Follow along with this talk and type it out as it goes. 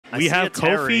we have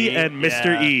Kofi and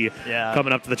Mr. E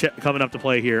coming up to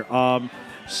play here.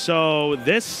 So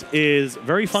this is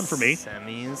very fun for me.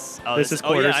 Semis. Oh, this is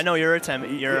quarters. Yeah, I know you're a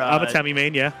Temmie. I'm a Temmie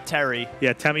main, yeah. Terry.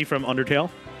 Yeah, Temmie from Undertale,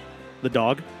 the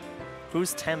dog.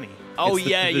 Who's Temmie? Oh,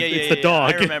 yeah. It's the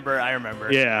dog. I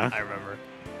remember. Yeah. I remember.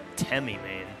 Temmie,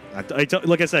 man.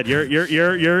 Like I said,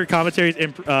 your commentary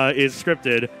is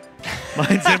scripted.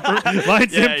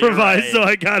 Mine's improvised, right. So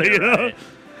I got it. Right.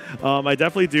 I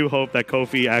definitely do hope that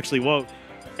Kofi actually won't.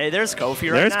 Hey, there's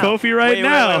Kofi right now. There's Kofi right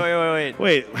now. Wait.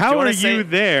 Wait, how are you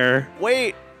there?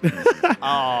 Wait.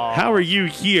 Oh. How are you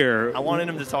here? I wanted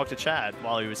him to talk to Chad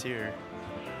while he was here.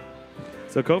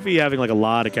 So Kofi having like a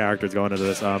lot of characters going into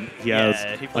this. He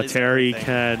has Terry,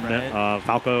 Ken, right?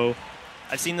 Falco.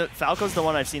 Falco's the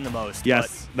one I've seen the most.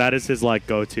 Yes, that is his like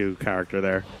go-to character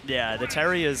there. Yeah, the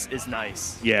Terry is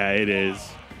nice. Yeah, it is.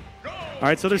 All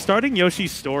right, so they're starting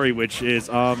Yoshi's story, which is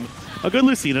a good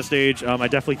Lucina stage. I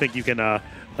definitely think you can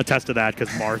attest to that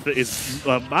because Martha is,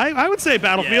 I would say,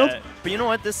 Battlefield. Yeah, but you know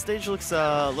what? This stage looks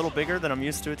a little bigger than I'm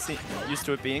used to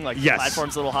it being. Like yes. The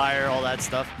platform's a little higher, all that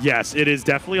stuff. Yes, it is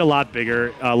definitely a lot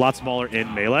bigger, a lot smaller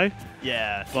in Melee.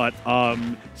 Yeah. But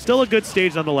still a good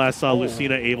stage nonetheless.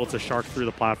 Lucina able to shark through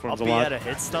the platforms a lot. At a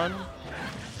hit stun.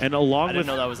 And along I didn't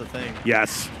know that was a thing.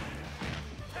 Yes.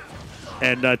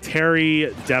 And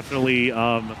Terry definitely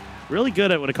really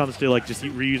good at when it comes to like just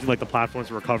reusing like the platforms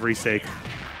for recovery's sake.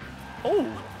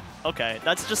 Oh, okay.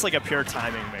 That's just like a pure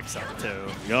timing mix-up too.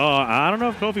 No, I don't know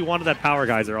if Kofi wanted that power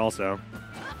geyser also.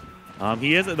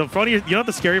 He is the funny. You know what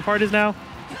the scary part is now?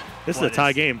 This is a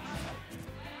tie game.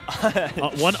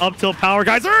 One up tilt power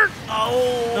geyser.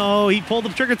 Oh no, he pulled the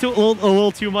trigger a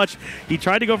little too much. He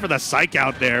tried to go for the psych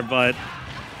out there, but.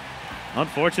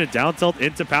 Unfortunate down tilt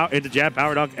into jab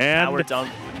power dunk and power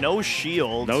dunk. No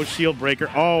shield. No shield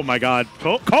breaker. Oh my God,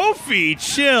 Kofi,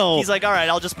 chill. He's like, all right,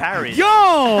 I'll just parry. Yo,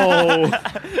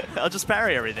 I'll just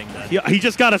parry everything then. He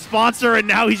just got a sponsor and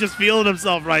now he's just feeling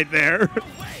himself right there.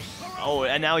 Oh,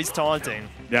 and now he's taunting.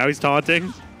 Now he's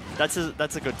taunting. That's a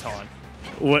good taunt.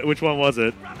 Which one was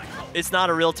it? It's not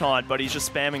a real taunt, but he's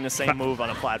just spamming the same move on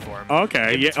a platform.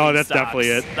 Okay. Yeah. Oh, that's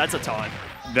definitely it. That's a taunt.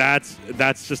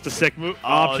 That's just a sick move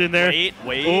option there.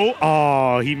 Wait.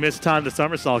 Oh, he mistimed the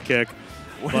somersault kick.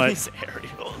 What are these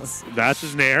aerials? That's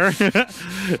his nair.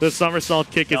 The somersault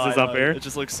kick is his up air. It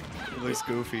just looks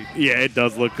goofy. Yeah, it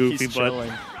does look goofy, he's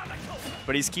chilling.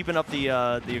 But he's keeping up the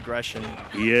aggression.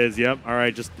 He is. Yep. All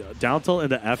right, just down tilt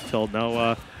into F tilt.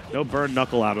 No burn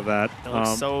knuckle out of that. That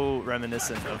looks so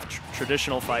reminiscent of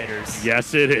traditional fighters.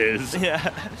 Yes, it is.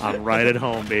 Yeah. I'm right at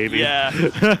home, baby. Yeah.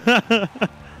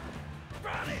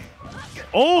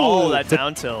 Oh, that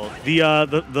down tilt.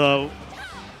 The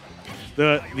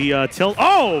tilt.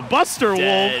 Oh, Buster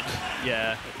Dead. Wolf.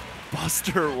 Yeah.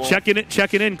 Buster Wolf.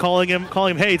 Checking in, calling him.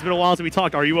 Hey, it's been a while since we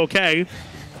talked. Are you okay?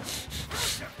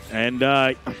 And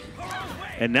now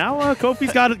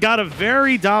Kofi's got a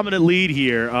very dominant lead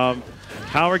here.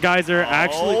 Power Geyser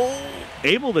actually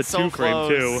able to two-frame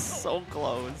too. So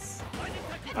close.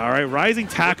 All right, rising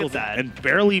tackles and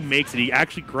barely makes it. He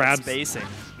actually grabs spacing.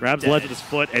 Grabs ledge with his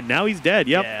foot, and now he's dead.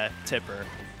 Yep. Yeah, tipper.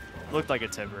 Looked like a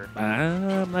tipper.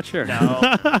 I'm not sure. No.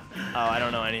 Oh, I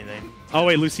don't know anything. Oh,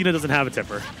 wait, Lucina doesn't have a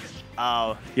tipper.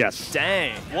 Oh. Yes.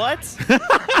 Dang. What?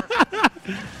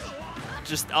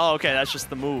 Okay, that's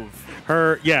just the move.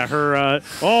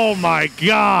 Oh, my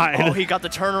God. Oh, he got the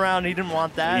turnaround. He didn't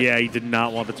want that? Yeah, he did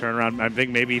not want the turnaround. I think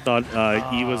maybe he thought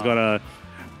he was gonna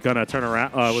turn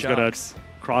around, was going to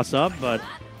cross up, but...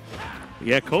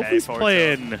 Yeah, Kofi's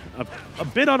playing a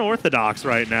bit unorthodox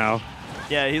right now.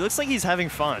 Yeah, he looks like he's having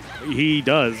fun. He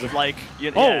does. Like,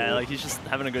 yeah, like he's just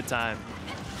having a good time.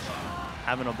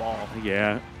 Having a ball.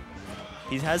 Yeah.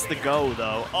 He has the go,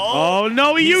 though. Oh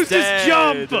no, he used his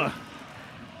jump!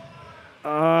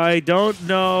 I don't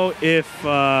know if...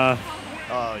 I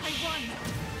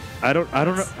don't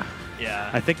know.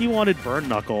 Yeah. I think he wanted Burn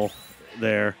Knuckle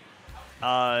there.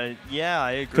 Yeah,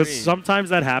 I agree. Because sometimes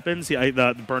that happens.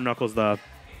 The Burn Knuckle's the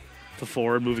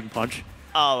forward moving punch.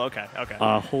 Oh, okay.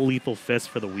 Whole lethal fist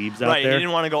for the weebs out there. Right, he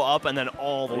didn't want to go up and then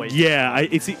all the way down. Yeah, I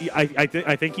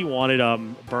think he wanted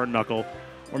Burn Knuckle.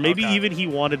 Or maybe even he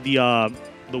wanted the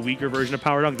weaker version of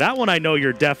Power Dunk. That one I know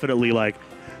you're definitely like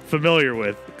familiar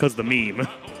with because the meme.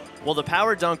 Well, the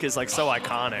Power Dunk is like so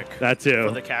iconic. That too.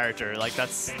 For the character. Like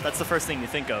that's the first thing you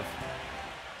think of.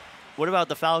 What about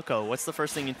the Falco? What's the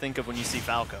first thing you think of when you see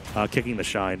Falco? Kicking the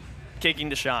shine. Kicking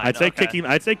the shine. I'd say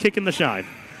kicking the shine.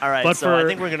 All right, but so I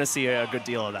think we're going to see a good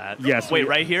deal of that. Yes. Wait,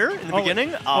 right here in the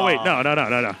beginning? Oh, wait, no.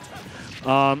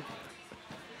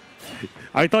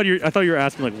 I thought you were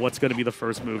asking like what's going to be the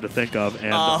first move to think of,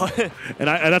 and and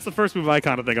that's the first move I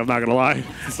kind of think. I'm not gonna lie,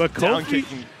 but Down Kofi,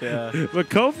 kicking, yeah. but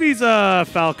Kofi's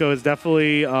Falco is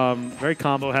definitely very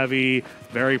combo heavy,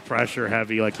 very pressure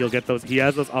heavy. Like he'll get those. He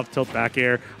has those up tilt back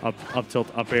air, up tilt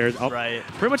up airs, Right.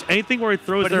 Pretty much anything where he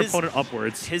throws But their his- opponent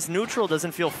upwards. His neutral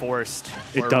doesn't feel forced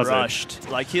It or doesn't. rushed.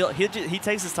 Like he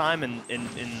takes his time in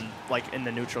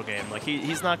the neutral game. Like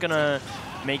he's not gonna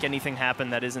make anything happen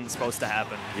that isn't supposed to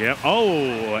happen. Yeah. Oh,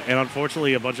 and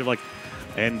unfortunately, a bunch of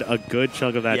and a good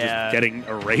chunk of that Yeah. just getting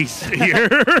erased here.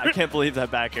 I can't believe that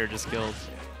back air just killed.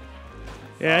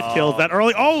 Yeah, it kills that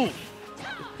early. Oh.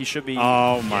 He should be.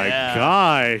 Oh my yeah.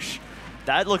 gosh.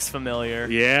 That looks familiar.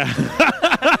 Yeah.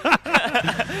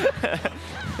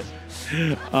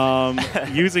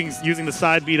 using the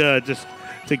side B to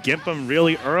gimp him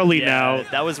really early Yeah, now.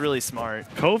 that was really smart.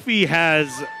 Kofi has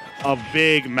a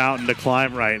big mountain to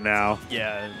climb right now.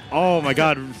 Yeah. Oh my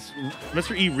God.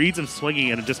 Mr. E reads him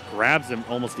swinging and just grabs him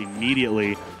almost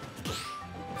immediately.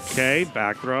 Okay,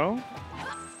 back throw.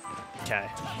 Okay.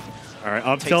 All right,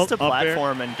 up Takes tilt, to up air.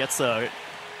 platform and gets an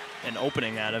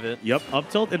opening out of it. Yep, up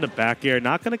tilt into back air.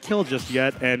 Not going to kill just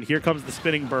yet. And here comes the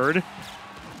spinning bird.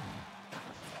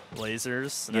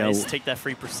 Lasers. Yeah. Nice. Take that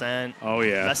free %. Oh,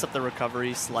 yeah. Mess up the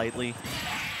recovery slightly.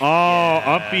 Oh, Yeah.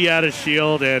 up B out of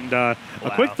shield. And a Wow.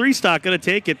 quick 3-stock going to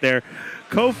take it there.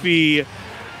 Kofi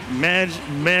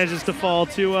manages to fall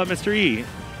to Mr. E.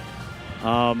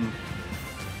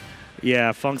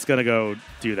 Yeah, Funk's going to go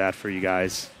do that for you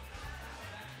guys.